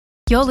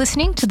You're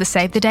listening to the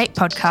Save the Date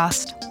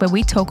podcast, where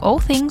we talk all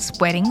things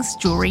weddings,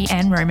 jewellery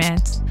and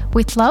romance,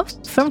 with love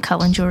from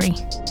Cullen Jewellery.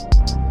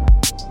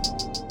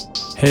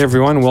 Hey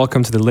everyone,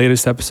 welcome to the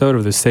latest episode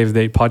of the Save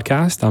the Date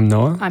podcast. I'm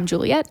Noah. I'm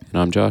Juliet. And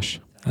I'm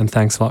Josh. And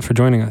thanks a lot for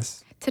joining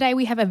us. Today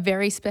we have a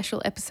very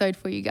special episode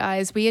for you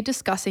guys. We are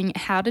discussing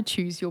how to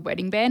choose your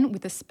wedding band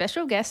with a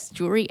special guest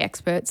jewellery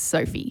expert,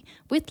 Sophie,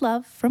 with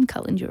love from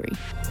Cullen Jewellery.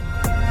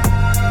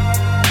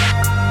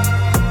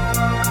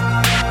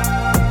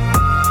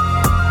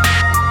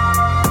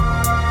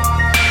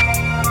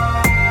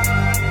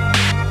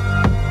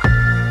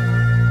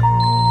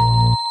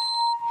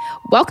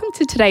 Welcome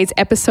to today's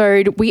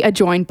episode. We are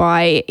joined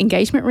by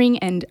engagement ring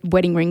and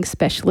wedding ring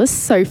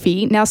specialist,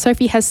 Sophie. Now,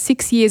 Sophie has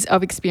 6 years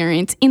of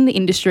experience in the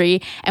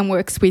industry and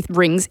works with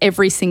rings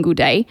every single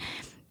day.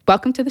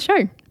 Welcome to the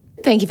show.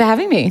 Thank you for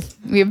having me.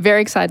 We are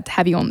very excited to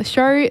have you on the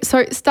show.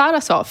 So start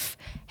us off.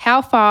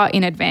 How far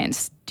in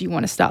advance do you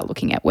want to start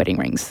looking at wedding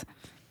rings?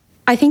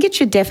 I think it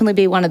should definitely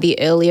be one of the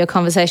earlier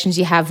conversations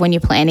you have when you're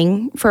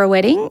planning for a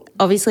wedding.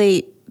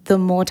 Obviously, the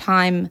more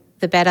time,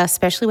 the better,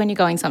 especially when you're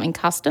going something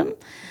custom.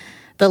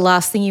 The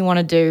last thing you want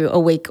to do a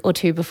week or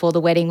two before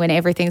the wedding when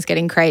everything's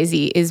getting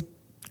crazy is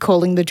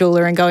calling the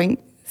jeweler and going,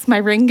 is my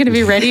ring going to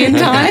be ready in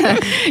time?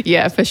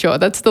 Yeah, for sure.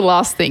 That's the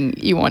last thing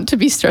you want to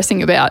be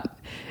stressing about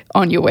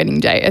on your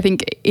wedding day. I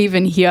think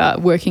even here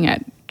working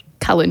at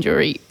Cullen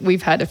Jewellery,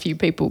 we've had a few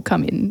people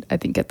come in, I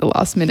think at the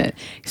last minute,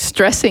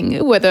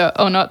 stressing whether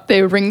or not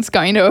their ring's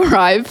going to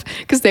arrive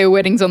because their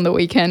wedding's on the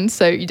weekend.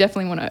 So you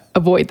definitely want to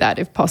avoid that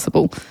if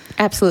possible.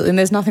 Absolutely. And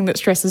there's nothing that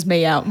stresses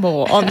me out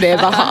more on their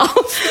behalf.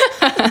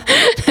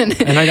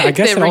 And I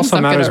guess it also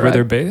matters where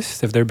they're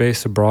based. If they're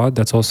based abroad,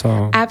 that's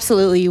also...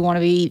 Absolutely. You want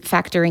to be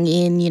factoring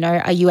in,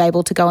 are you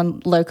able to go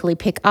and locally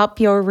pick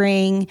up your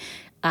ring?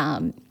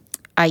 Do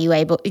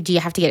you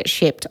have to get it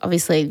shipped?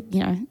 Obviously,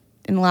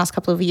 in the last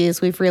couple of years,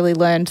 we've really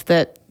learned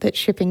that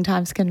shipping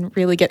times can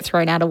really get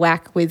thrown out of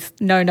whack with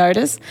no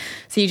notice.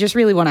 So you just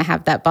really want to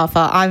have that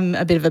buffer. I'm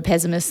a bit of a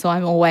pessimist, so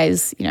I'm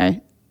always,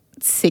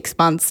 6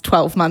 months,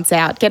 12 months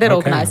out. Get it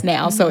organised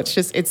now. So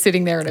it's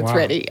sitting there and it's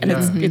ready and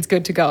it's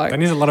good to go. That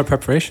needs a lot of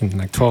preparation,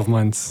 like 12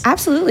 months.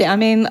 Absolutely. I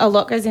mean, a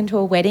lot goes into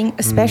a wedding,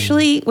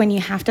 especially when you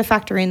have to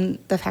factor in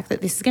the fact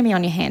that this is going to be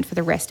on your hand for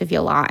the rest of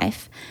your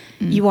life.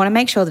 You want to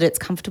make sure that it's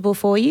comfortable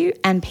for you,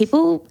 and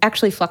people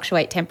actually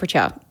fluctuate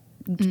temperature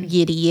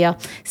year to year,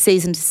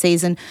 season to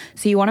season.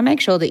 So you want to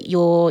make sure that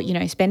you're,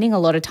 spending a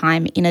lot of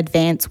time in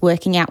advance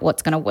working out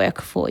what's going to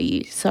work for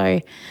you.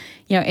 So,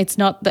 it's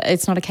not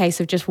a case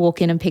of just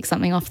walk in and pick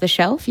something off the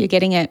shelf. You're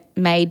getting it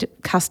made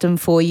custom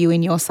for you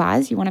in your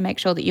size. You want to make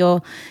sure that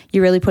you're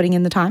really putting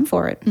in the time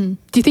for it. Do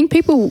you think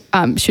people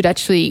should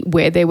actually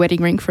wear their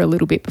wedding ring for a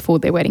little bit before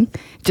their wedding,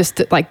 just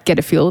to get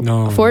a feel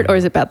for it, or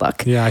is it bad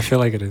luck? Yeah, I feel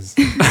like it is.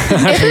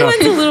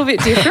 Everyone's a little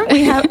bit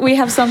different. We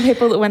have some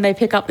people that when they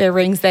pick up their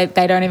rings, they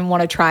don't even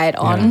want to try it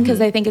on because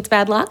they think it's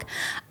bad luck.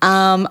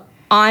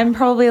 I'm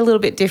probably a little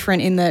bit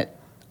different in that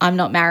I'm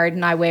not married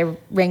and I wear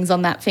rings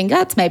on that finger.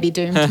 It's maybe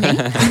doomed to me.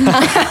 But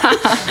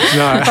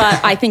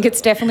I think it's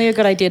definitely a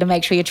good idea to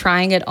make sure you're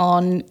trying it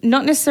on,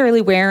 not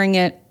necessarily wearing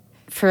it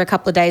for a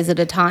couple of days at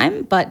a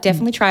time, but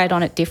definitely try it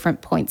on at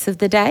different points of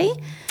the day.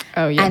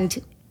 Oh, yeah.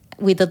 And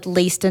with at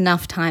least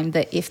enough time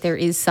that if there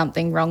is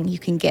something wrong, you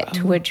can get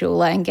to a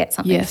jeweler and get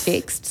something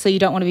fixed. So you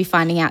don't want to be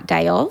finding out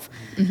day of.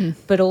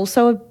 But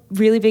also a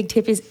really big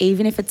tip is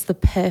even if it's the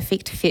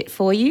perfect fit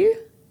for you,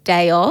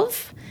 day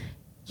of,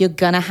 you're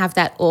going to have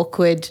that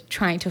awkward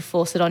trying to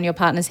force it on your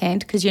partner's hand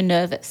because you're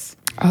nervous.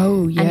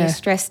 Oh, yeah. And you're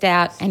stressed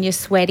out and you're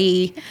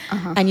sweaty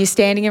and you're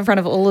standing in front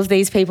of all of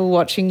these people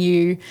watching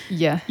you.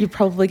 Yeah. You're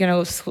probably going to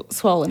have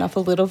swollen up a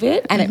little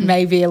bit and it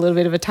may be a little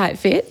bit of a tight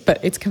fit,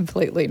 but it's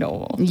completely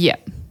normal. Yeah.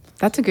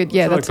 That's a good,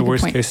 that's the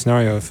worst case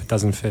scenario if it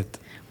doesn't fit.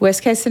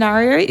 Worst case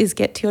scenario is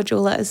get to your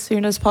jeweler as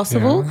soon as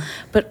possible. Yeah.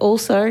 But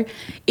also,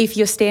 if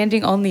you're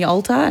standing on the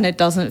altar and it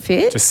doesn't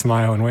fit, just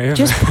smile and wave.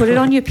 Just put it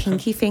on your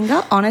pinky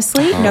finger.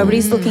 Honestly,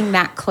 nobody's looking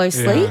that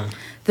closely. Yeah.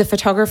 The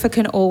photographer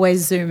can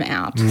always zoom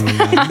out.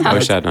 I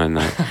wish I'd known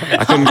that.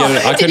 I couldn't get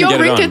it. Did your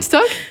ring get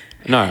stuck?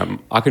 No,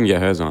 I couldn't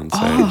get hers on. So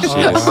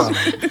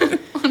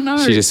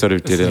she just sort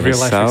of did it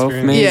herself,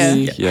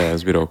 maybe. Yeah, it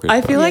was a bit awkward.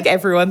 I feel like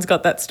everyone's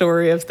got that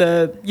story of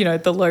the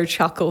low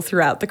chuckle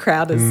throughout the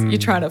crowd as you're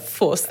trying to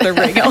force the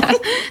ring on.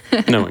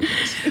 No one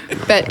cares.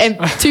 And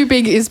too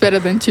big is better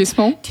than too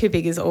small? Too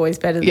big is always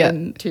better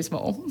than too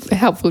small. A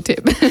helpful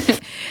tip.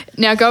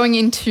 Now, going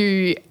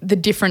into the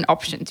different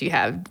options you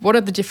have, what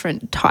are the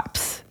different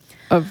types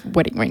of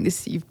wedding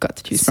rings you've got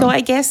to choose from? So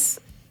I guess,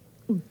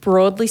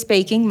 broadly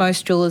speaking,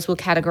 most jewellers will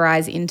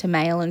categorise into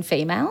male and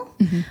female.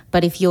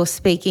 But if you're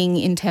speaking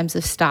in terms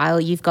of style,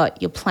 you've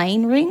got your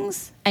plain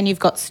rings and you've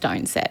got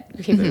stone set.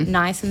 Keep it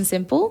nice and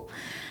simple.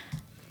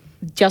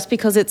 Just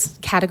because it's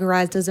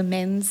categorised as a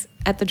men's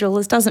at the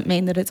jewellers doesn't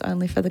mean that it's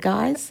only for the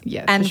guys.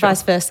 Yeah, and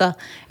vice versa.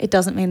 It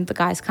doesn't mean that the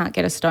guys can't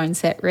get a stone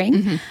set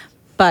ring.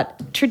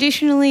 But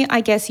traditionally, I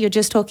guess you're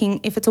just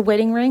talking, if it's a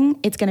wedding ring,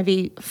 it's going to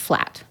be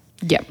flat.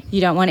 Yep. You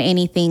don't want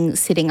anything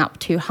sitting up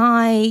too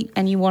high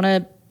and you want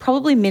to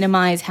probably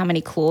minimize how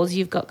many claws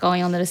you've got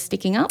going on that are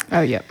sticking up.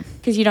 Oh, yeah.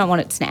 Because you don't want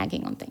it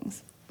snagging on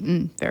things.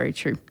 Very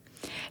true.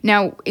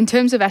 Now, in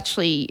terms of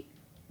actually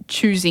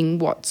choosing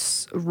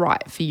what's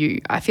right for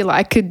you, I feel like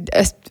I could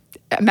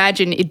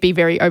imagine it'd be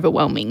very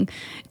overwhelming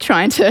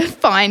trying to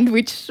find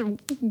which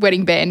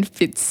wedding band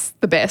fits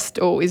the best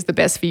or is the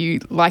best for you.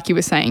 Like you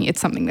were saying,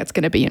 it's something that's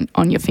going to be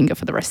on your finger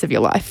for the rest of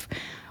your life.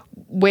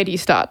 Where do you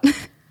start?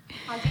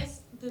 I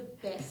guess the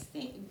best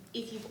thing,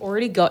 if you've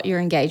already got your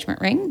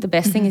engagement ring, the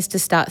best thing is to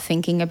start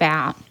thinking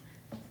about,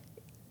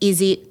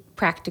 is it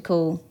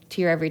practical to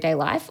your everyday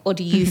life, or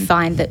do you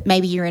find that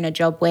maybe you're in a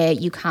job where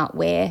you can't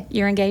wear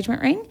your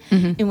engagement ring,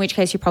 in which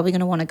case you're probably going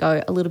to want to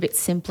go a little bit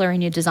simpler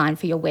in your design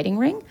for your wedding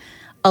ring.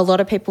 A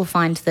lot of people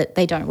find that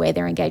they don't wear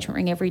their engagement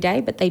ring every day,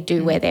 but they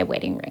do wear their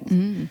wedding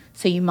ring.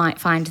 So you might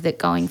find that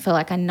going for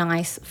like a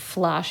nice,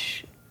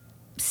 flush,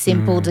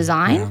 simple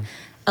design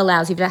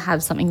allows you to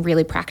have something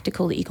really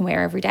practical that you can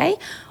wear every day.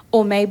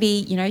 Or maybe,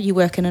 you know, you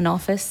work in an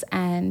office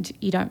and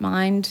you don't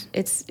mind.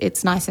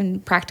 It's nice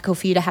and practical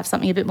for you to have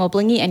something a bit more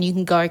blingy, and you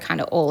can go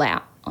kind of all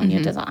out on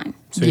your design.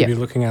 So you'd be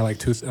looking at like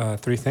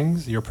three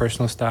things: your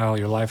personal style,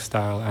 your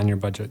lifestyle, and your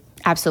budget.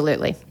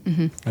 Absolutely.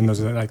 And those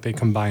are like, they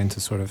combine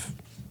to sort of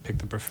pick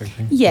the perfect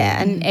thing.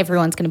 Yeah, and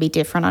everyone's going to be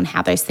different on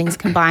how those things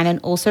combine, and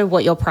also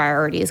what your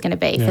priority is going to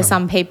be. For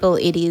some people,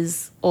 it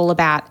is all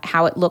about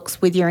how it looks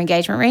with your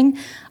engagement ring.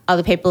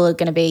 Other people are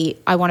going to be,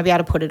 I want to be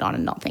able to put it on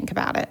and not think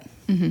about it.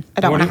 I don't want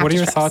to have to What are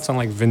your stress. thoughts on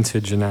like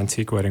vintage and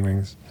antique wedding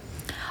rings?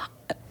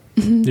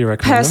 Do you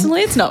recommend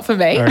Personally, it's not for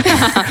me.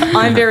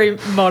 I'm very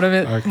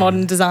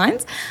modern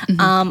designs.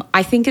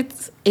 I think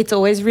it's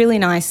always really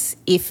nice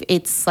if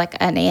it's like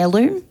an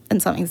heirloom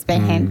and something's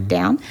been handed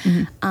down,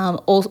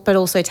 but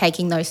also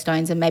taking those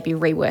stones and maybe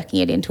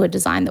reworking it into a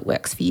design that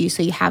works for you,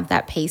 so you have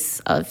that piece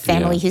of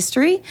family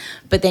history,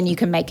 but then you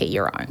can make it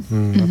your own.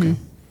 Okay.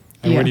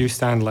 And where do you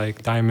stand,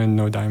 like diamond,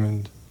 no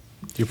diamond?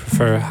 Do you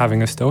prefer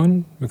having a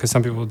stone? Because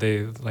some people,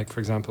 they like, for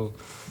example,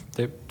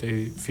 they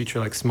feature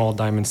like small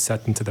diamonds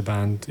set into the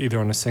band, either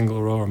on a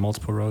single row or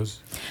multiple rows.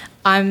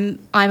 I'm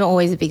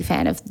always a big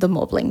fan of the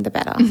more bling, the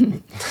better.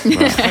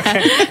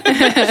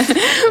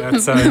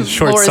 That's a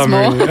short More is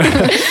summary. more.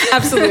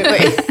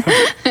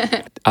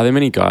 Absolutely. Are there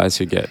many guys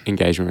who get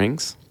engagement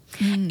rings?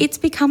 It's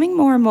becoming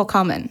more and more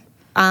common.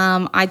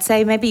 I'd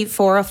say maybe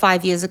 4 or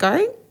 5 years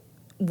ago,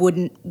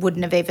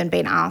 wouldn't have even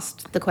been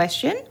asked the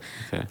question.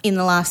 Okay. In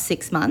the last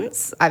 6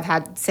 months, I've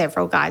had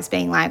several guys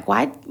being like,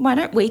 why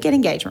don't we get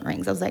engagement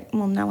rings? I was like,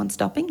 well, no one's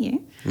stopping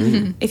you.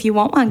 If you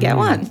want one, get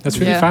one. That's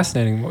really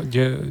fascinating.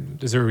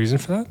 Is there a reason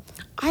for that?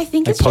 I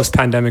think Like it's just,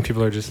 post-pandemic,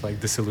 people are just like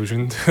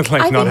disillusioned,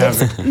 like I not think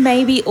having. it's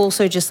maybe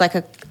also just like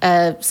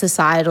a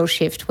societal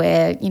shift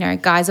where, you know,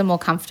 guys are more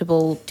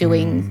comfortable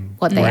doing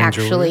what they Wearing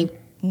actually jewelry?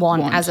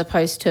 want as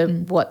opposed to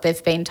what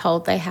they've been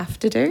told they have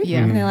to do.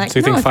 Yeah. And they're like, So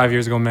you think no, 5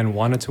 years ago men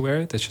wanted to wear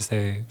it? It's just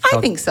they I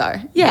felt... think so.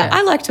 Yeah,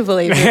 I like to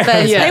believe it.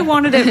 They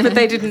wanted it, but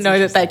they didn't know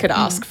that they could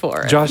ask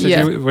for it. Josh,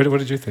 what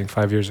did you think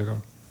 5 years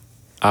ago?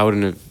 I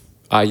wouldn't have.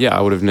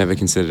 I would have never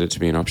considered it to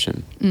be an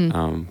option.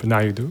 But now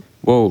you do?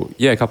 Well,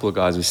 yeah, a couple of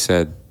guys have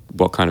said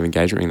what kind of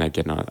engagement ring they'd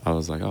get, and I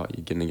was like, oh,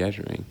 you get an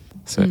engagement ring.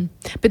 So,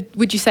 But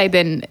would you say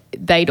then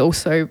they'd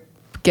also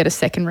get a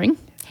second ring?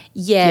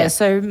 Yeah,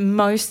 so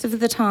most of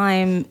the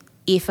time,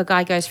 if a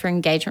guy goes for an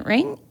engagement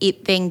ring,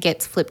 it then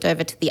gets flipped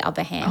over to the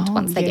other hand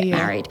once they get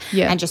married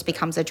and just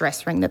becomes a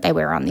dress ring that they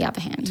wear on the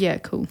other hand. Yeah,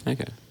 cool.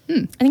 okay.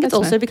 I think it's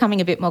also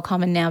becoming a bit more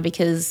common now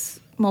because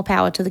more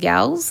power to the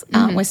gals.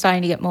 We're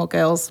starting to get more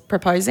girls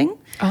proposing.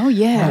 Oh,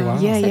 yeah. Oh, wow.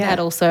 Yeah, So yeah. that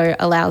also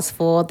allows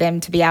for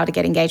them to be able to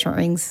get engagement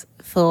rings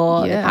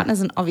for their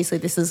partners. And obviously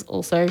this is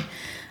also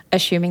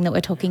assuming that we're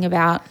talking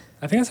about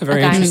I think that's a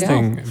very guy and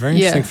a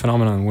interesting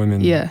phenomenon,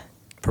 women Yeah.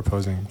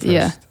 proposing first.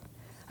 Yeah.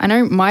 I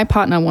know my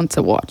partner wants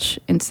a watch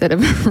instead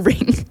of a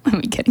ring when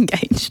we get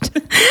engaged.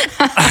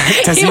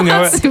 Does he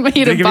know wants it? me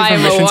Did to he give buy you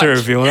him a permission to watch.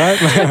 reveal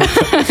that?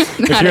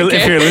 I don't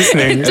if care. you're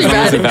listening. As long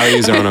as the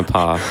values are on a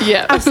par.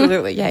 Yeah.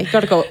 absolutely. Yeah, you've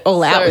got to go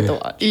all out with the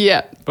watch.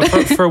 Yeah. But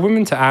for a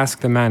woman to ask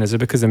the man, is it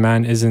because the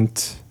man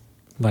isn't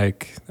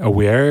like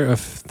aware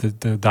of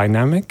the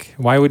dynamic?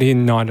 Why would he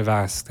not have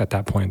asked at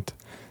that point?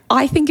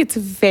 I think it's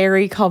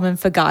very common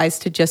for guys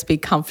to just be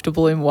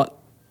comfortable in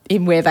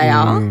where they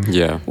are.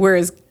 Yeah.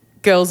 Whereas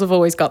girls have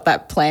always got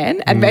that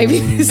plan, and maybe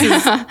this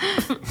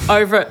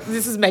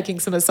is making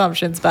some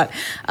assumptions, but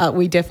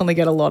we definitely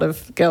get a lot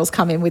of girls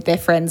come in with their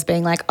friends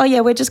being like, oh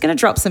yeah, we're just going to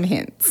drop some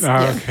hints.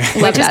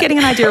 Okay. We're just getting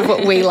an idea of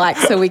what we like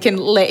so we can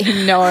let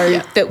him know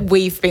that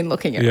we've been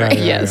looking at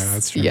rings. Yes.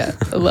 that's true. Yeah.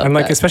 I love And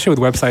like, that. especially with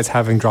websites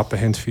having drop the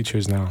hint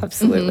features now.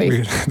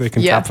 Absolutely. They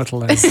can Yeah.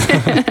 capitalize.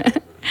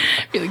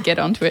 Really get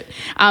onto it.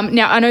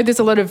 Now, I know there's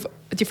a lot of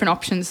different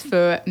options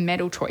for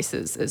metal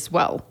choices as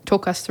well.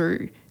 Talk us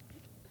through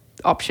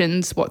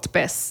options, what's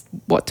best,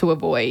 what to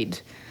avoid,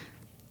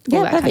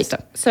 all that kind of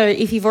stuff. So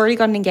if you've already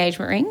got an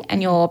engagement ring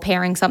and you're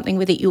pairing something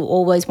with it, you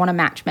always want to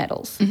match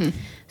metals.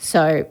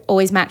 So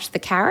always match the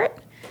carat,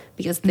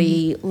 because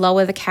the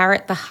lower the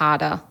carat, the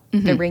harder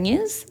the ring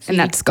is. So And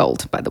that's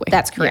gold, by the way.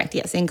 that's correct,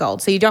 yes, in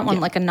gold. So you don't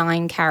want like a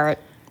 9 carat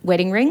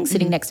wedding ring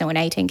sitting next to an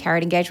 18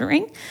 carat engagement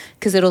ring,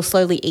 because it'll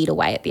slowly eat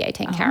away at the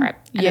 18 carat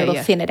and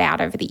it'll thin it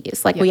out over the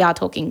years. Like we are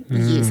talking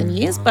years and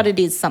years, but it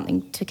is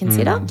something to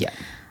consider.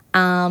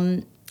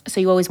 So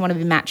you always want to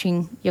be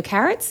matching your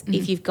carats.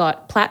 If you've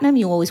got platinum,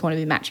 you always want to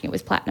be matching it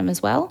with platinum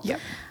as well.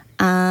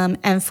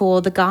 And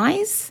for the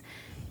guys,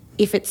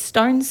 if it's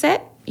stone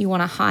set, you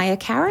want a higher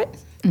carat.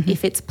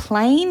 If it's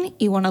plain,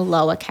 you want a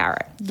lower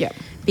carat.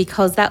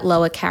 Because that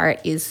lower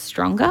carat is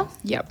stronger.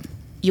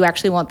 You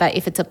actually want that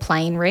if it's a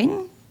plain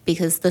ring,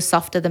 because the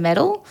softer the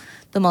metal,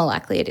 the more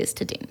likely it is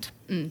to dint.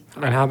 And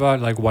how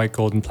about like white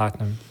gold and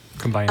platinum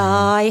combined?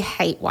 I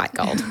hate white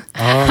gold. Okay.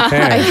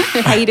 I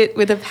hate it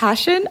with a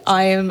passion.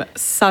 I am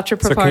such a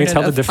proponent of So can you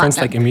tell the difference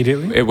platinum. like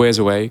immediately? It wears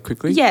away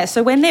quickly? Yeah,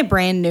 so when they're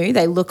brand new,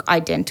 they look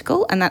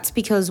identical, and that's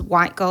because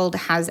white gold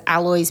has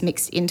alloys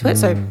mixed into it.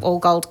 So all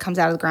gold comes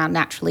out of the ground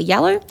naturally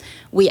yellow.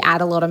 We add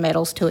a lot of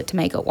metals to it to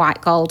make it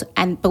white gold,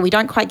 but we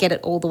don't quite get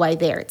it all the way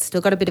there. It's still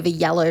got a bit of a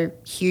yellow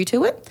hue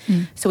to it.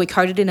 So we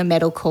coat it in a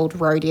metal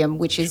called rhodium,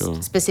 which is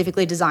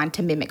specifically designed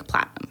to mimic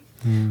platinum.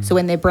 So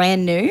when they're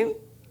brand new,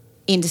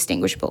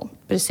 indistinguishable.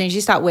 But as soon as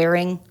you start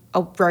wearing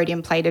a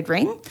rhodium plated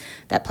ring,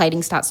 that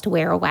plating starts to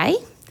wear away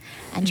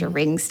and your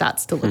ring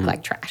starts to look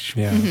like trash.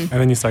 And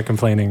then you start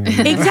complaining.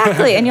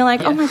 Exactly. And you're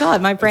like, oh my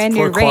God, my brand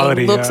new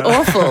quality, ring looks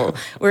awful.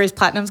 Whereas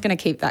platinum's going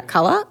to keep that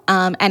colour.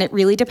 And it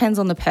really depends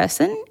on the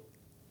person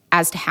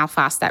as to how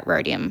fast that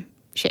rhodium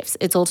shifts.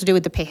 It's all to do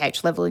with the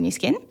pH level in your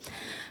skin.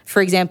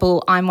 For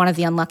example, I'm one of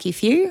the unlucky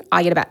few.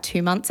 I get about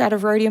 2 months out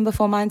of rhodium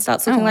before mine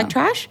starts looking like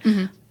trash.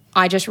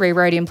 I just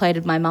re-rhodium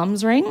plated my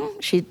mum's ring.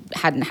 She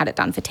hadn't had it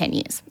done for 10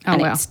 years.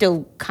 It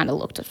still kind of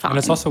looked fine. And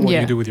it's also what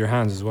you do with your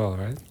hands as well,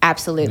 right?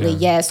 Absolutely,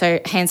 yeah. So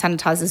hand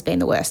sanitizer's been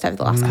the worst over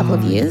the last couple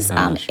of years.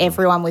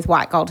 Everyone with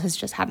white gold has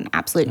just had an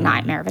absolute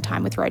nightmare of a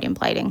time with rhodium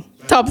plating.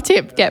 Top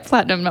tip, get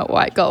platinum, not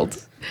white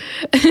gold.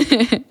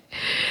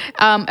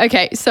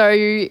 Okay, so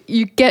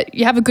you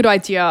have a good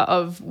idea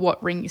of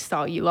what ring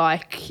style you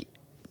like.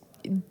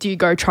 Do you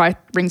go try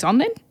rings on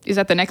then? Is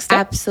that the next step?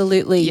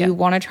 Absolutely. Yeah. You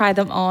want to try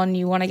them on.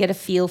 You want to get a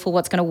feel for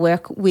what's going to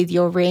work with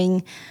your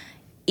ring.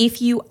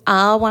 If you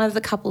are one of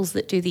the couples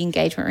that do the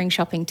engagement ring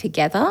shopping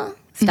together,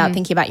 start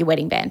thinking about your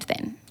wedding band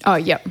then. Oh,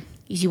 yep.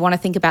 You want to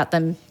think about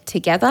them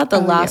together. The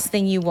last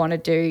thing you want to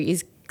do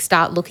is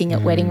start looking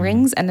at wedding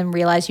rings and then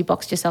realise you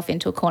boxed yourself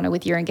into a corner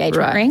with your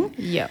engagement ring.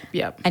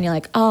 Yep. And you're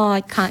like, oh,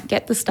 I can't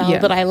get the style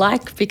that I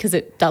like because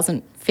it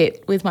doesn't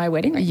fit with my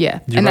wedding ring. Do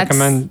you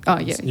recommend?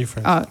 You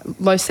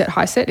low set,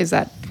 high set? Is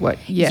that what?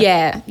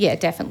 Yeah,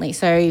 definitely.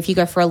 So if you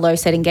go for a low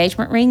set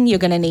engagement ring, you're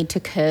going to need to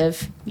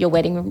curve your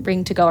wedding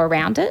ring to go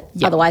around it.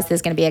 Otherwise,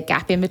 there's going to be a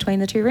gap in between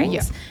the two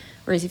rings.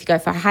 Whereas if you go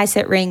for a high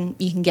set ring,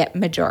 you can get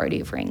majority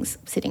of rings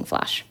sitting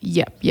flush.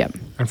 Yep.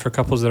 And for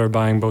couples that are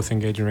buying both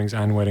engagement rings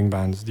and wedding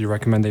bands, do you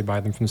recommend they buy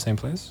them from the same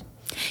place?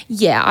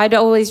 Yeah, I'd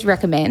always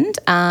recommend,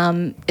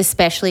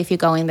 especially if you're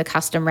going the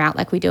custom route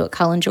like we do at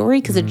Jewellery,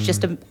 because it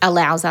just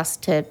allows us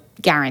to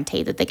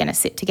guarantee that they're going to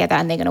sit together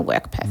and they're going to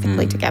work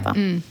perfectly together.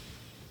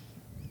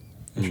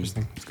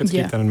 Interesting. It's good to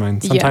keep that in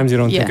mind. Sometimes you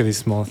don't think of these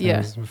small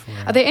things before.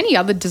 Are there any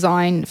other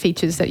design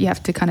features that you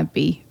have to kind of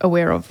be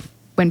aware of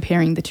when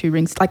pairing the two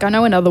rings? Like I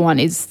know another one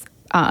is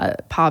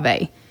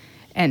pave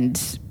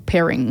and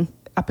pairing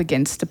up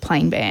against a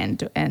plain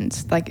band,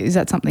 and like is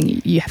that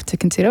something you have to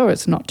consider or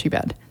it's not too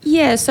bad?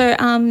 Yeah, so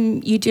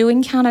you do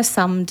encounter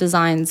some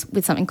designs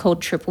with something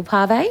called triple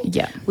pave,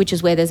 which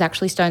is where there's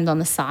actually stones on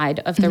the side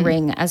of the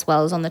ring as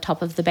well as on the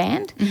top of the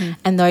band.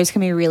 And those can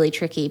be really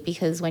tricky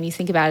because when you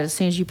think about it, as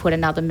soon as you put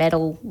another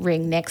metal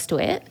ring next to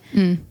it,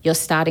 you're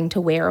starting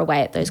to wear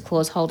away at those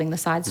claws holding the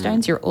side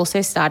stones. You're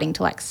also starting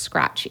to like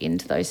scratch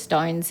into those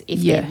stones if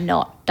they're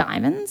not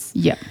diamonds.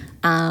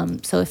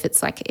 So if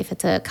it's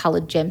a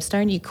coloured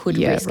gemstone, you could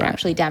risk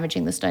actually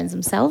damaging the stones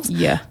themselves.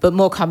 But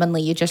more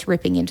commonly, you're just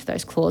ripping into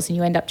those claws and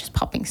you end up just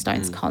popping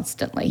stones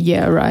constantly.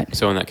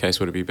 So in that case,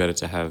 would it be better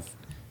to have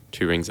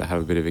two rings that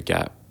have a bit of a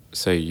gap?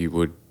 So you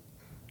would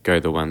go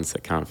the ones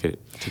that can't fit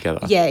together?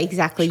 Yeah,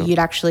 exactly. You'd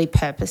actually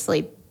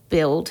purposely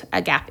build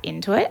a gap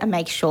into it and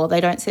make sure they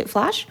don't sit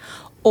flush.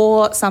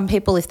 Or some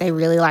people, if they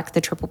really like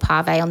the triple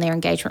pave on their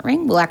engagement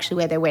ring, will actually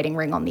wear their wedding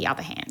ring on the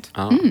other hand.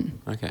 Oh,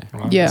 okay.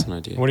 Wow, that's an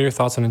idea. What are your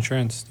thoughts on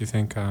insurance? Do you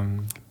think?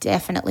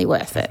 Definitely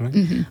worth it.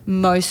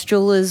 Most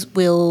jewellers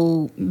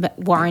will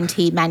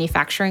warranty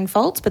manufacturing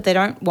faults, but they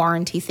don't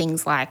warranty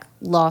things like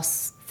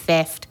loss,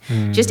 theft,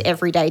 just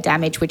everyday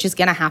damage, which is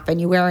going to happen.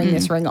 You're wearing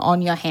this ring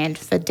on your hand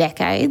for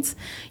decades.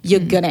 You're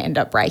going to end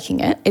up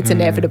breaking it. It's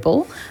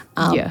inevitable.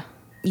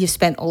 You've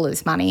spent all of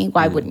this money.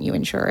 Why wouldn't you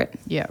insure it?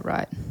 Yeah,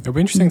 right. It'll be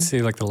interesting to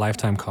see like the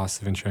lifetime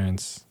cost of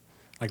insurance,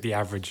 like the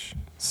average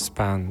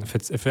span.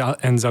 If it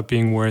ends up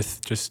being worth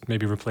just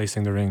maybe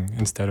replacing the ring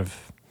instead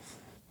of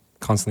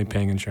constantly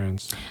paying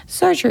insurance.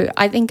 So true.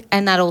 I think,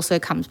 and that also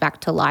comes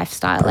back to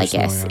lifestyle, I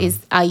guess,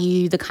 are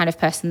you the kind of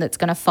person that's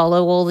going to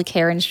follow all the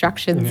care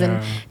instructions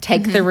and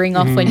take the ring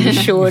off when you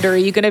should, or are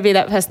you going to be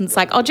that person that's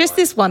like, oh, just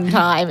this one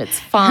time, it's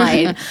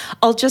fine.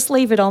 I'll just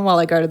leave it on while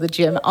I go to the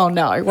gym. Oh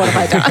no, what have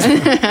I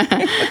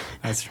done?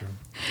 That's true.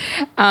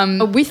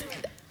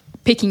 With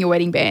picking your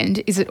wedding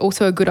band, is it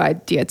also a good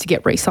idea to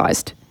get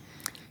resized?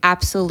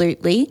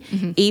 Absolutely.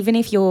 Even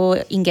if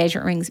your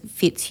engagement ring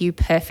fits you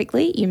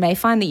perfectly, you may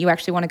find that you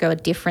actually want to go a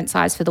different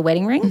size for the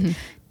wedding ring,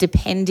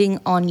 depending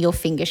on your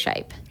finger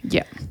shape.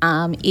 Yeah.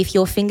 If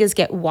your fingers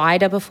get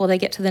wider before they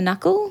get to the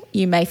knuckle,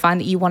 you may find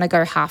that you want to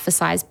go half a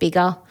size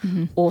bigger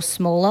or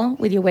smaller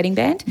with your wedding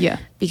band. Yeah.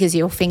 Because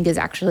your fingers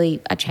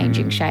actually are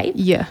changing shape.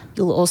 Yeah.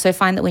 You'll also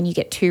find that when you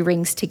get two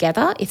rings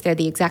together, if they're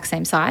the exact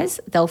same size,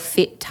 they'll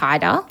fit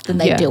tighter than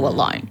they do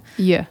alone.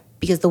 Yeah.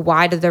 Because the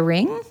wider the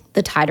ring,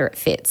 the tighter it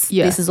fits.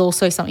 Yeah. This is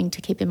also something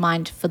to keep in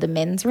mind for the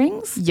men's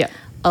rings. Yeah.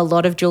 A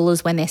lot of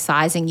jewellers, when they're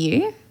sizing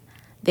you,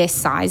 their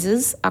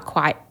sizes are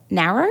quite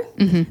narrow,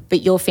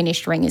 but your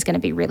finished ring is going to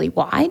be really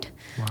wide.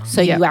 Wow.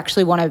 So you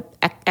actually want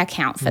to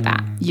account for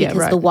that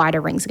because the wider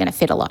rings are going to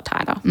fit a lot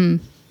tighter.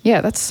 Yeah,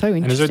 that's so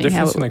interesting. And is there a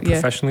difference in like yeah.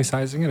 professionally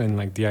sizing it and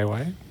like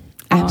DIY?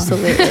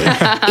 Absolutely.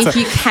 If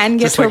you can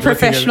get Just to like a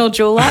professional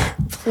jeweler,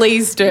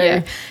 please do.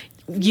 Yeah.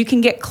 You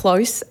can get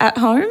close at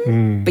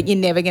home, but you're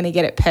never going to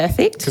get it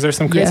perfect. Because there's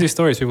some crazy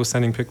stories, people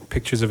sending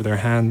pictures of their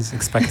hands,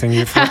 expecting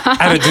you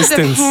at a Piece of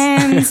distance.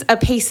 hands, a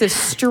piece of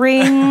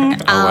string.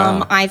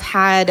 wow. I've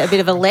had a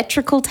bit of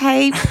electrical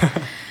tape.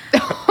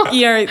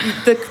 You know,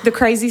 the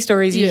crazy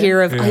stories you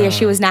hear of, oh yeah,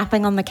 she was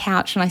napping on the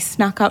couch and I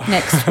snuck up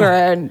next to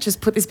her and just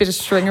put this bit of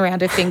string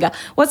around her finger.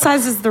 What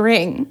size is the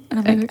ring?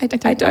 And I'm like,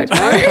 I don't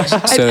know.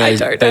 So I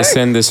don't know. they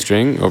send the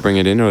string or bring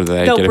it in, or do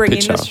they They'll get a bring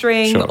picture? in the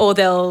string, Sure. or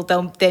they'll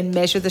then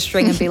measure the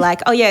string and be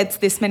like, oh yeah, it's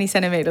this many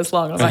centimeters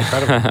long. I'm like,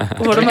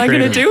 Incredible. what am I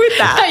going to do with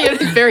that? Yeah,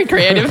 it's very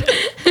creative.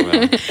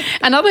 Wow.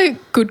 Another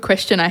good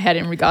question I had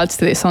in regards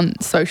to this on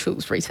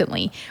socials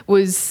recently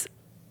was,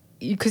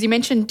 because you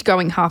mentioned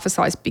going half a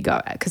size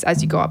bigger, because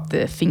as you go up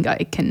the finger,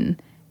 it can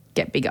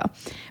get bigger.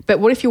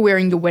 But what if you're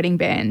wearing your wedding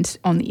band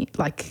on the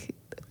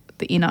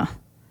inner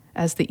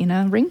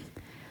ring?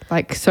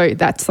 Like, so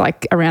that's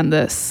like around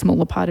the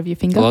smaller part of your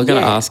finger. Well, I'm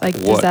going to ask, like,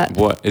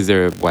 what is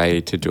there a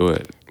way to do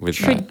it with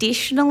that?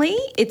 Traditionally,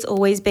 it's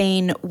always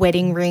been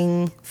wedding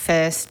ring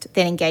first,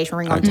 then engagement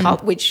ring on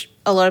top, which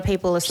a lot of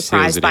people are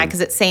surprised by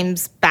because it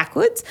seems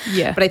backwards.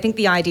 Yeah. But I think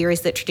the idea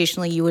is that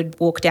traditionally you would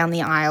walk down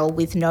the aisle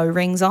with no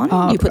rings on.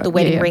 Oh, you put the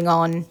wedding yeah. ring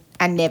on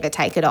and never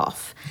take it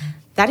off.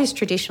 That is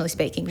traditionally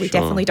speaking. We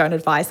definitely don't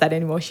advise that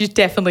anymore. You should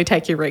definitely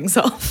take your rings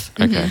off.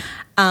 Okay.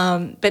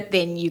 But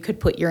then you could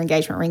put your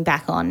engagement ring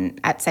back on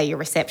at, say, your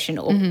reception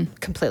or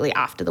completely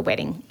after the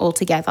wedding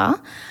altogether.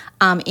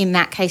 In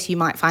that case, you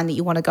might find that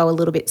you want to go a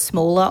little bit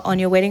smaller on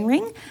your wedding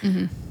ring.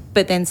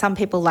 But then some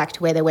people like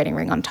to wear their wedding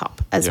ring on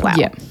top as well.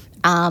 Yeah.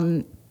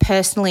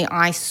 Personally,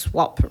 I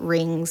swap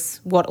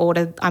rings, what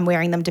order I'm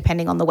wearing them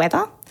depending on the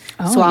weather.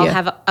 Oh, so I'll yeah.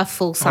 have a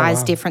full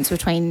size difference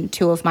between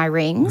two of my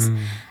rings.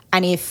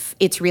 And if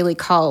it's really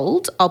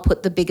cold, I'll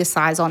put the bigger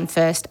size on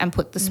first and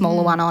put the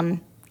smaller one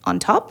on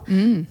top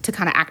to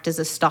kind of act as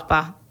a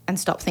stopper and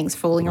stop things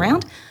falling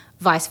around.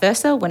 Vice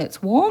versa, when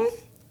it's warm,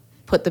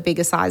 put the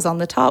bigger size on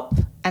the top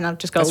and I've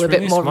just got That's a little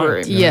really bit more smart.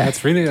 room. Yeah.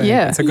 That's really,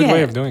 it's a good Yeah.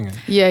 way of doing it.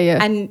 Yeah,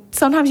 yeah. And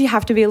sometimes you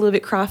have to be a little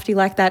bit crafty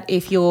like that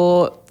if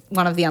you're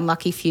one of the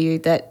unlucky few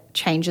that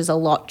changes a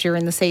lot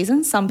during the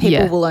season. Some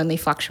people will only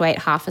fluctuate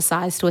half a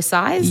size to a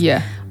size.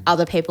 Yeah.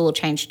 Other people will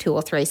change 2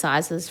 or 3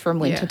 sizes from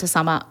winter Yeah. to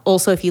summer.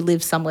 Also, if you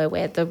live somewhere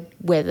where the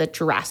weather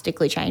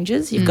drastically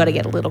changes, you've got to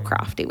get a little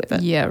crafty with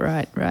it. Yeah,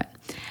 right.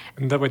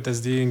 And that way,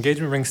 does the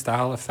engagement ring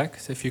style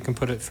affect if you can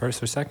put it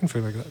first or second? For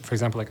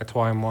example, like a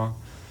trois et moi.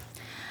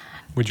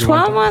 Would you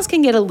want that? Trois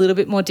can get a little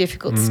bit more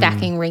difficult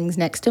stacking rings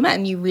next to them,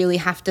 and you really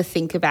have to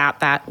think about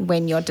that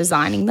when you're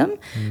designing them.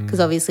 Because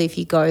obviously, if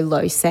you go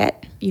low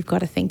set, you've got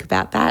to think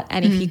about that.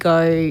 And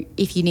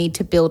if you need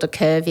to build a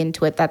curve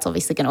into it, that's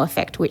obviously going to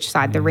affect which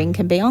side the ring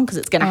can be on, because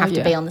it's going to have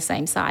to be on the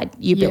same side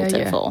you built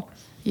it for.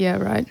 Yeah,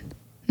 right.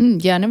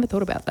 Yeah, I never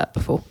thought about that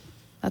before.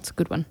 That's a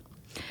good one.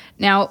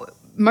 Now,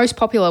 most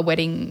popular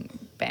wedding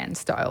band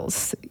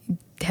styles,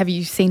 have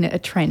you seen a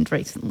trend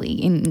recently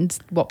in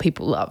what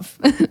people love?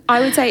 I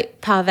would say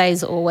pavé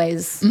is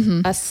always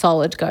a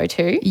solid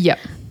go-to. Yep.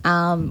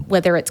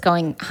 Whether it's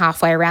going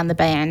halfway around the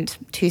band,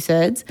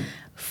 2/3.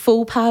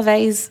 Full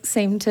pavés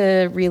seem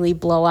to really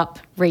blow up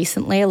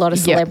recently. A lot of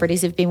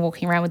celebrities have been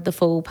walking around with the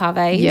full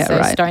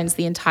pavé, stones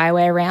the entire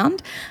way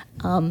around.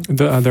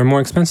 They're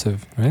more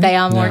expensive, right? They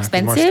are more More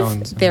expensive.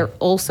 stones, They're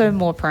also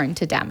more prone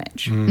to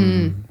damage.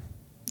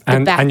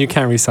 And you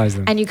can't resize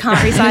them. And you can't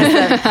resize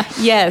them.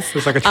 Yes.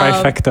 It's like a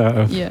trifecta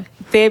of... Yeah.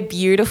 They're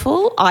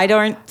beautiful. I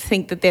don't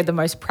think that they're the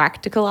most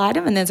practical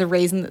item, and there's a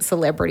reason that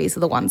celebrities are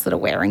the ones that are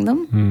wearing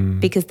them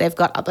because they've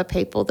got other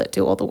people that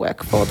do all the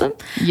work for them.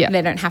 Yeah. And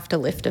they don't have to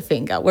lift a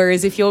finger.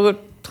 Whereas if you're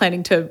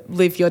planning to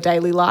live your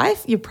daily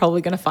life, you're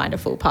probably going to find a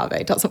full pavé.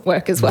 It doesn't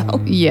work as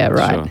well. Yeah,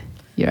 right. Sure.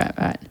 Yeah,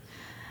 right.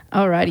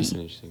 Alrighty. That's an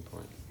interesting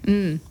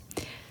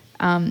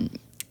point.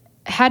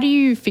 How do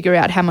you figure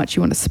out how much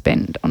you want to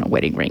spend on a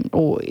wedding ring?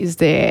 Or is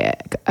there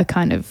a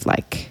kind of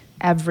like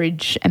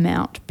average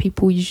amount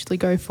people usually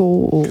go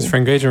for? Because for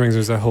engagement rings,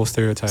 there's a whole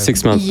stereotype.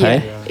 6 months pay?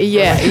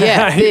 Yeah.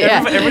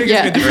 Everybody gives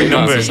me a different 3 months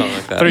number. or something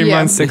like that. 3 Yeah.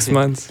 months, 6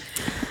 months.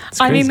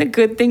 It's I mean, crazy. the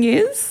good thing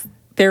is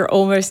they're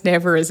almost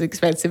never as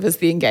expensive as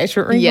the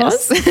engagement ring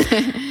Yes.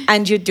 was.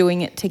 And you're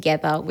doing it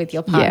together with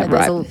your partner.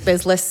 Yeah, right.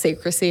 There's less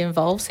secrecy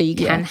involved, so you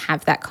can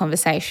have that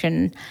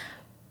conversation.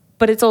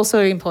 But it's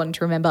also important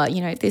to remember,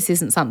 this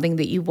isn't something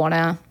that you want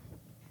to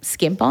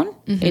skimp on.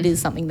 Mm-hmm. It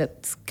is something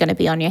that's going to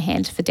be on your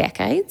hand for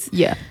decades.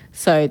 Yeah.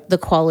 So the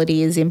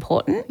quality is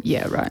important.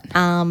 Yeah, right.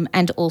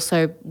 And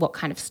also what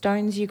kind of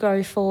stones you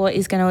go for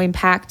is going to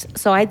impact.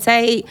 So I'd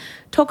say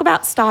talk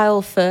about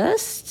style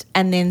first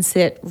and then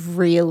set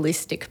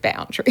realistic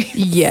boundaries.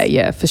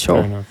 Yeah, for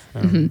sure. Fair enough.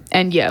 Yeah.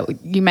 And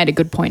you made a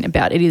good point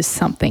about it is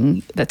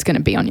something that's going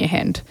to be on your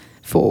hand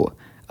for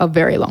a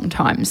very long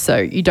time. So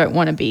you don't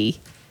want to be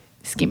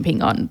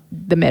skimping on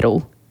the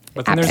metal.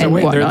 But then and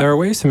whatnot. there are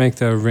ways to make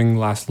the ring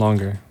last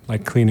longer,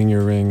 like cleaning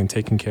your ring and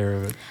taking care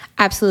of it.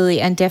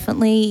 Absolutely. And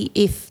definitely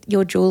if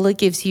your jeweler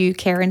gives you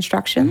care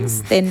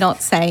instructions, they're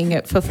not saying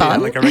it for fun.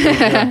 Yeah, like a,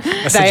 regular,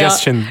 a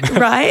suggestion.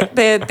 Right?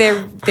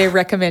 They're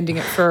recommending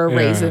it for a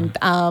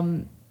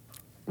reason.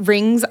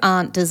 Rings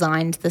aren't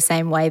designed the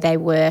same way they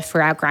were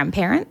for our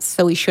grandparents,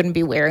 so we shouldn't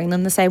be wearing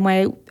them the same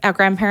way our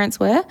grandparents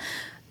were.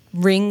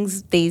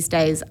 Rings these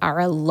days are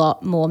a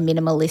lot more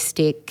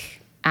minimalistic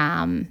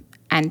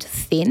and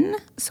thin,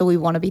 so we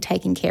want to be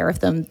taking care of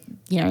them.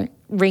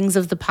 Rings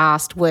of the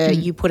past where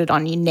you put it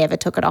on, you never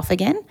took it off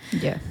again.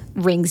 Yeah.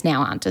 Rings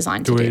now aren't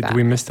designed to do that. Do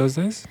we miss those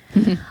days?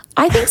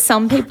 I think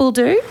some people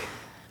do.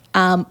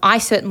 I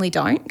certainly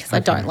don't, because I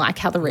don't like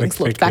how the rings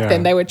looked back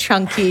then. They were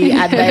chunky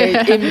and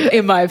they,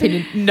 in my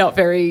opinion, not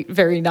very,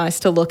 very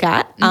nice to look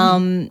at.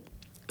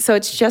 So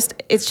it's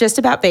just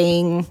about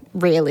being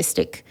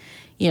realistic.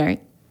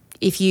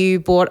 If you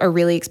bought a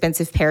really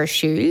expensive pair of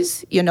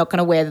shoes, you're not going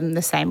to wear them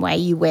the same way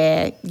you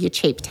wear your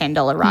cheap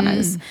 $10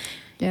 runners.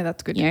 Yeah,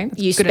 that's good. You That's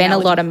a good spend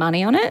analogy. a lot of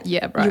money on it.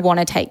 Yeah, right. You want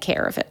to take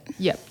care of it.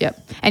 Yep.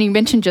 And you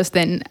mentioned just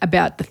then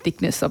about the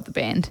thickness of the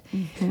band.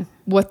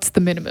 What's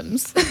the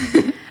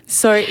minimums?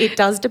 So it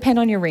does depend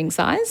on your ring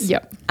size.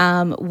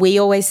 Yep. We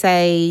always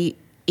say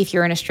if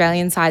you're an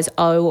Australian size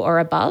O or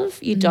above,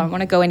 you don't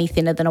want to go any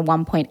thinner than a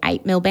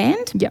 1.8 mil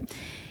band. Yep.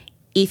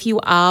 If you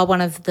are one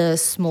of the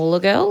smaller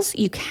girls,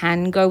 you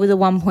can go with a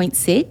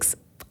 1.6.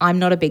 I'm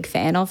not a big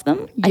fan of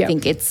them. I Yep.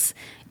 think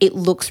it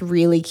looks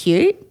really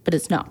cute, but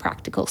it's not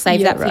practical.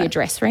 Save that for your right.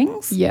 dress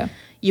rings. Yeah.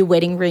 Your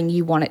wedding ring,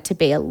 you want it to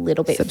be a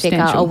little bit thicker, a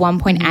Substantial.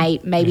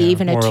 1.8, maybe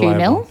even a more 2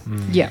 reliable.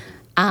 mil. Yeah.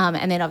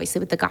 And then obviously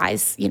with the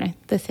guys,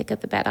 the thicker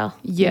the better.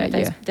 Yeah,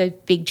 The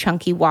big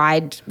chunky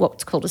wide,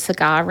 what's called a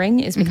cigar ring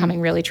is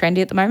becoming really trendy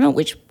at the moment,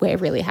 which we're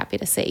really happy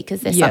to see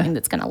because there's something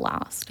that's going to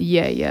last.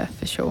 Yeah,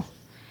 for sure.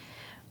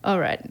 All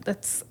right,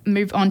 let's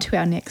move on to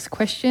our next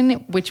question,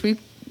 which we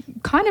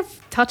kind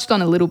of touched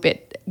on a little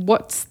bit.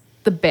 What's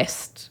the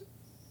best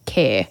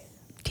care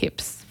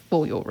tips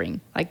for your ring?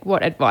 Like,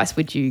 what advice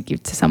would you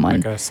give to someone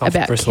Like a soft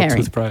about bristle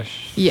caring?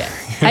 toothbrush. Yeah.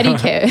 How do you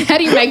care? How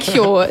do you make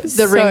sure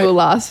the ring will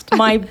last?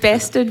 My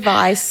best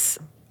advice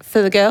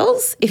for the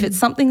girls, if it's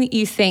something that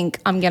you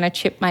think I'm going to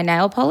chip my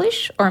nail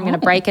polish or I'm going to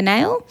break a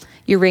nail,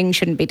 your ring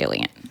shouldn't be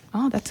doing it.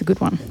 Oh, that's a good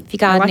one. If you're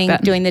gardening, I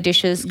like that. doing the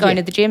dishes, going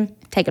to the gym,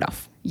 take it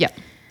off. Yep.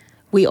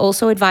 We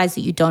also advise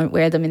that you don't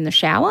wear them in the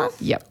shower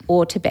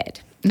or to bed.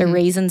 The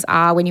reasons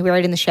are when you wear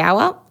it in the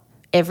shower,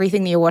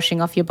 everything that you're washing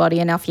off your body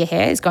and off your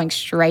hair is going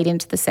straight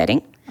into the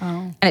setting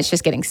and it's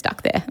just getting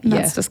stuck there. And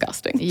that's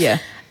disgusting. Yeah.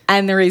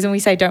 And the reason we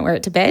say don't wear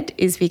it to bed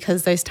is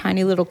because those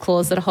tiny little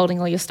claws that are holding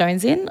all your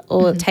stones in,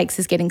 all it takes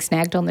is getting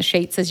snagged on the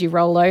sheets as you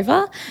roll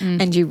over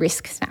and you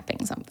risk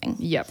snapping something.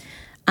 Yep.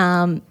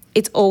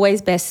 It's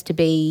always best to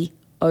be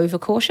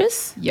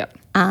overcautious. Yep.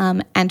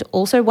 And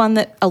also one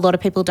that a lot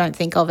of people don't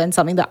think of and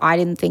something that I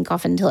didn't think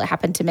of until it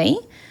happened to me,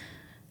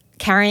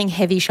 carrying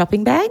heavy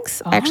shopping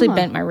bags. I actually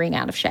bent my ring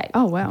out of shape.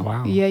 Oh, wow.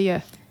 Wow.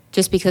 Yeah.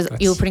 Just because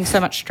you were putting so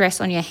much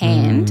stress on your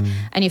hand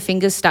and your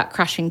fingers start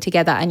crushing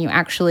together and you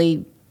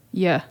actually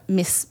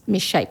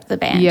misshaped the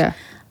band. Yeah.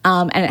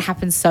 And it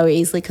happens so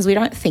easily because we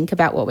don't think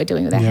about what we're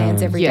doing with our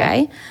hands every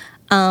day.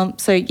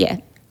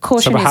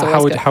 Caution is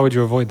always good. How would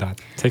you avoid that?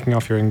 Taking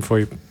off your ring before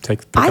you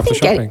pick up the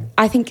shopping?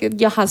 I think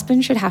your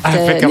husband should have to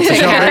Pick up the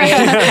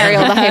carry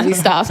all the heavy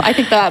stuff. I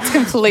think that's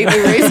completely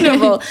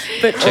reasonable.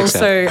 But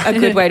also a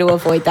good way to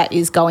avoid that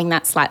is going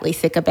that slightly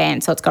thicker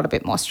band so it's got a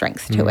bit more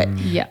strength to it.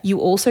 Yeah. You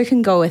also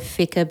can go a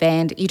thicker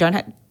band. You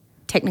don't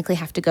technically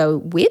have to go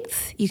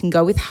width. You can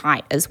go with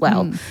height as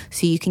well.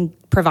 So you can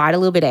provide a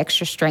little bit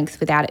extra strength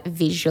without it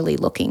visually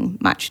looking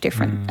much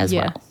different as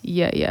well.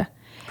 Yeah.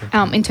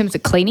 In terms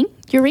of cleaning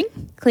your ring?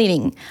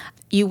 Cleaning.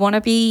 You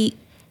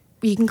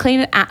can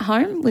clean it at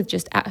home with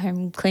just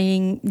at-home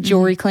cleaning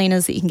jewellery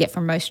cleaners that you can get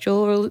from most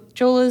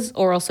jewellers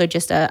or also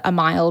just a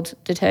mild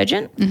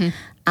detergent.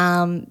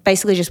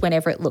 Basically just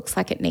whenever it looks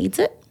like it needs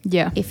it.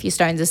 Yeah. If your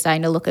stones are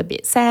starting to look a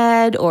bit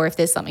sad or if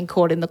there's something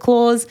caught in the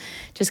claws,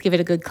 just give it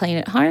a good clean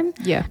at home.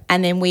 Yeah.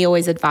 And then we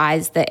always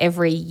advise that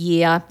every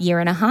year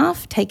and a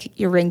half, take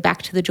your ring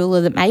back to the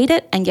jeweller that made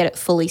it and get it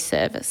fully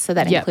serviced. So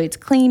that includes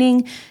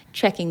cleaning,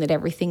 checking that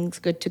everything's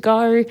good to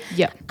go.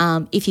 Yeah.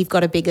 If you've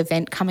got a big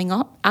event coming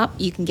up,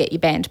 you can get your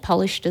band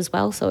polished as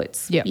well. So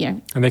it's,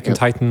 And they can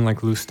tighten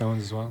like loose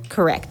stones as well.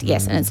 Correct,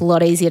 yes. And it's a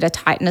lot easier to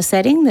tighten a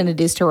setting than it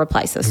is to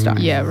replace a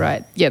stone. Yeah,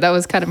 right. Yeah, that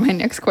was kind of my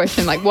next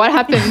question. Like, what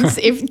happens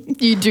if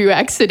you do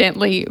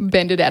accidentally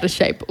bend it out of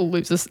shape or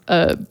lose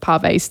a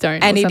pave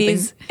stone And or it something?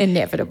 is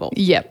inevitable.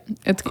 Yep,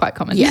 it's quite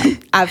common. Yeah,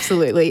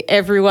 absolutely.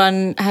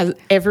 Everyone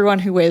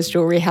who wears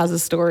jewellery has a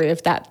story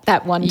of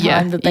that one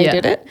time that they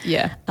did it.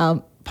 Yeah.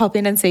 Pop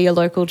in and see your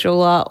local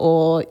jeweller,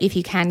 or if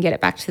you can get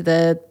it back to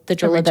the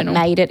jeweller Original. that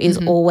made it is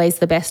always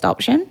the best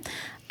option.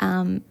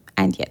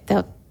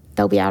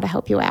 They'll be able to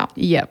help you out.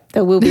 Yep.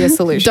 There will be a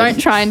solution. Don't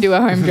try and do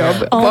a home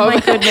job. Oh my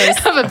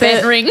goodness. Of a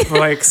bent ring. Or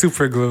like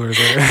super glue or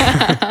something.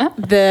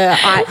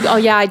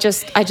 I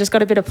just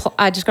got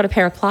a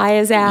pair of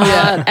pliers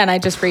out and I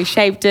just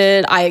reshaped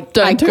it. I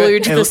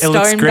glued the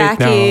stone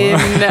back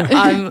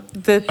in.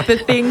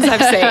 The things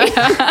I've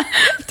seen.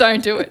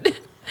 Don't do it.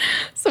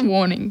 It's a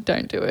warning.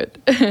 Don't do it.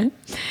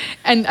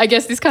 And I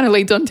guess this kind of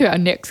leads on to our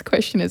next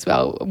question as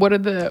well. What are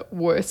the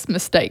worst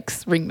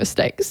ring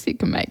mistakes you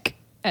can make?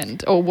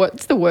 Or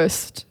what's the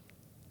worst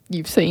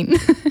you've seen?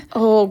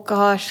 Oh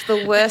gosh,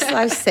 the worst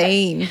I've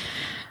seen.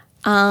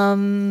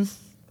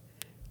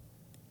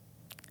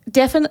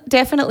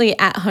 Definitely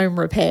at home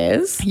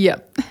repairs.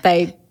 Yep.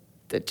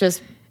 It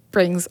just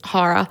brings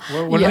horror.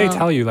 What do they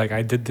tell you? Like,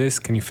 I did this.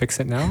 Can you fix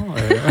it now?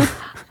 Or?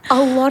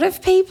 A lot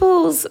of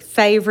people's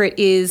favorite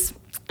is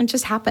it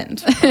just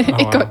happened.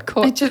 It got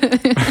caught.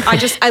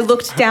 I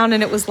looked down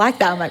and it was like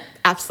that. I'm like,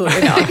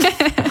 absolutely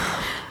not.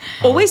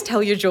 Always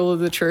tell your jeweler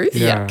the truth.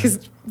 Yeah.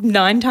 Because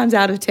 9 times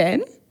out of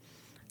 10,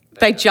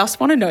 they just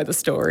want to know the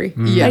story.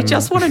 Yeah. They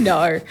just want to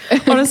know.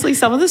 Honestly,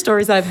 some of the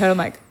stories that I've heard, I'm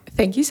like,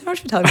 thank you so much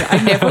for telling me.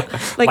 I never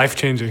Life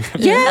changing.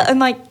 Yeah,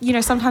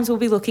 and sometimes we'll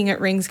be looking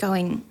at rings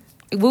going,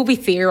 we'll be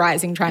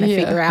theorizing, trying to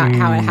figure out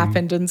how it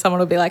happened, and someone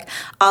will be like,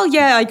 oh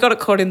yeah, I got it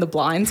caught in the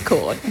blinds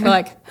cord. And we're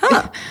like,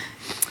 huh,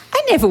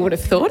 I never would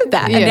have thought of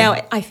that. Yeah. And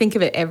now I think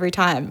of it every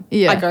time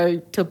I go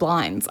to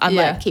blinds. I'm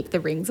like, keep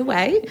the rings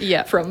away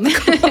from the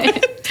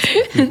cord.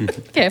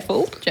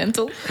 Careful,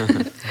 gentle.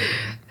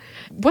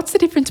 What's the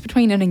difference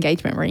between an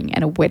engagement ring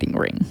and a wedding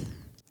ring?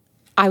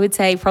 I would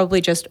say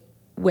probably just,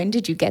 when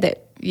did you get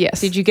it?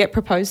 Yes. Did you get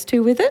proposed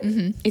to with it?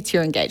 Mm-hmm. It's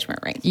your engagement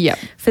ring. Yep.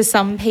 For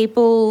some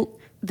people,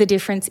 the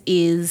difference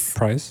is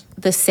Price?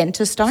 the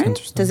center stone.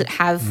 Does it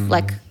have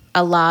like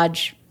a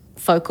large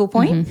focal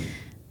point? Mm-hmm.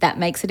 That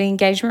makes it an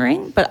engagement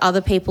ring. But other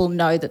people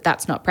know that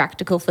that's not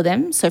practical for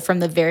them. So from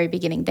the very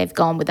beginning, they've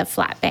gone with a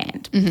flat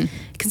band. Mm-hmm.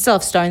 It can still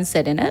have stones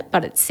set in it,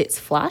 but it sits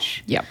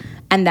flush. Yep.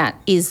 And that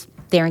is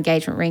their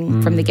engagement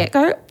ring from the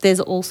get-go.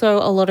 There's also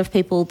a lot of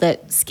people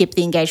that skip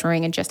the engagement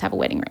ring and just have a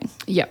wedding ring.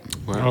 Yep.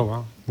 Wow. Oh,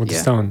 wow. With the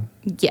stone.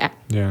 Yeah.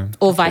 Yeah.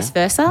 Or vice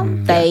versa.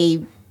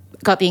 They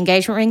got the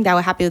engagement ring. They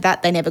were happy with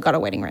that. They never got a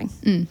wedding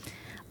ring.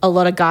 A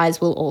lot of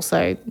guys will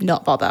also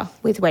not bother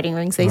with wedding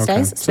rings these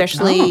days,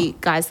 especially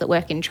guys that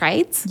work in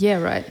trades. Yeah,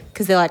 right.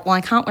 Because they're like, well,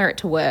 I can't wear it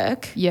to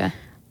work. Yeah.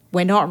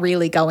 We're not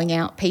really going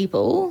out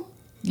people.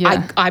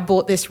 Yeah. I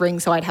bought this ring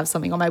so I'd have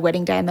something on my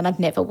wedding day and then I've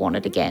never worn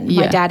it again.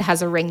 Yeah. My dad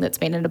has a ring that's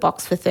been in a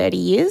box for 30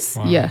 years.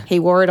 Wow. Yeah. He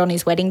wore it on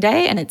his wedding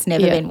day and it's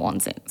never been worn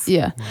since.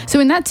 Yeah. So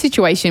in that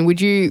situation,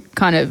 would you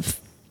kind of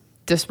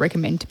just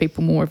recommend to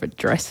people more of a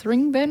dress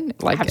ring then?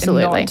 Like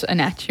Absolutely. not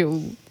an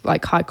actual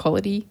like high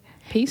quality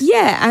piece?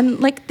 Yeah, and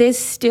like there's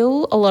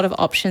still a lot of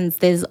options.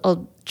 There's a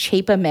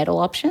cheaper metal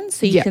options,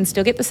 so you can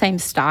still get the same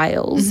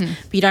styles,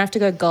 but you don't have to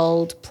go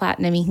gold,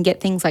 platinum. You can get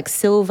things like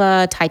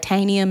silver,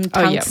 titanium,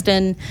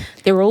 tungsten.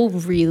 They're all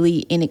really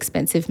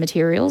inexpensive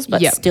materials,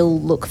 but still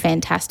look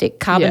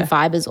fantastic. Carbon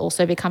fiber's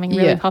also becoming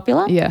really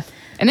popular. Yeah.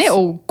 And they're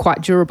all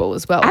quite durable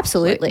as well.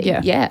 Absolutely.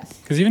 Like, yeah.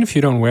 Because even if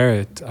you don't wear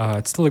it,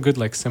 it's still a good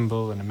like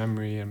symbol and a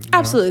memory. And,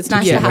 Absolutely. It's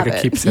nice to have like a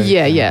it. keepsake.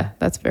 Yeah.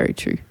 That's very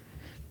true.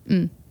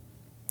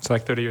 So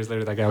like 30 years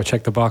later, like I would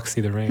check the box, see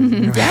the ring.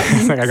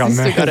 It's like I got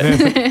Still married. got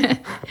it.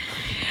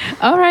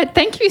 All right.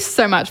 Thank you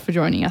so much for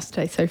joining us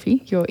today,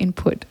 Sophie. Your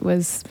input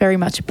was very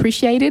much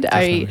appreciated.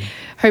 Definitely.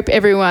 I hope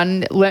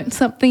everyone learnt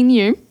something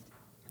new.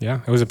 Yeah,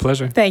 it was a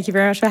pleasure. Thank you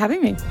very much for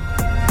having me.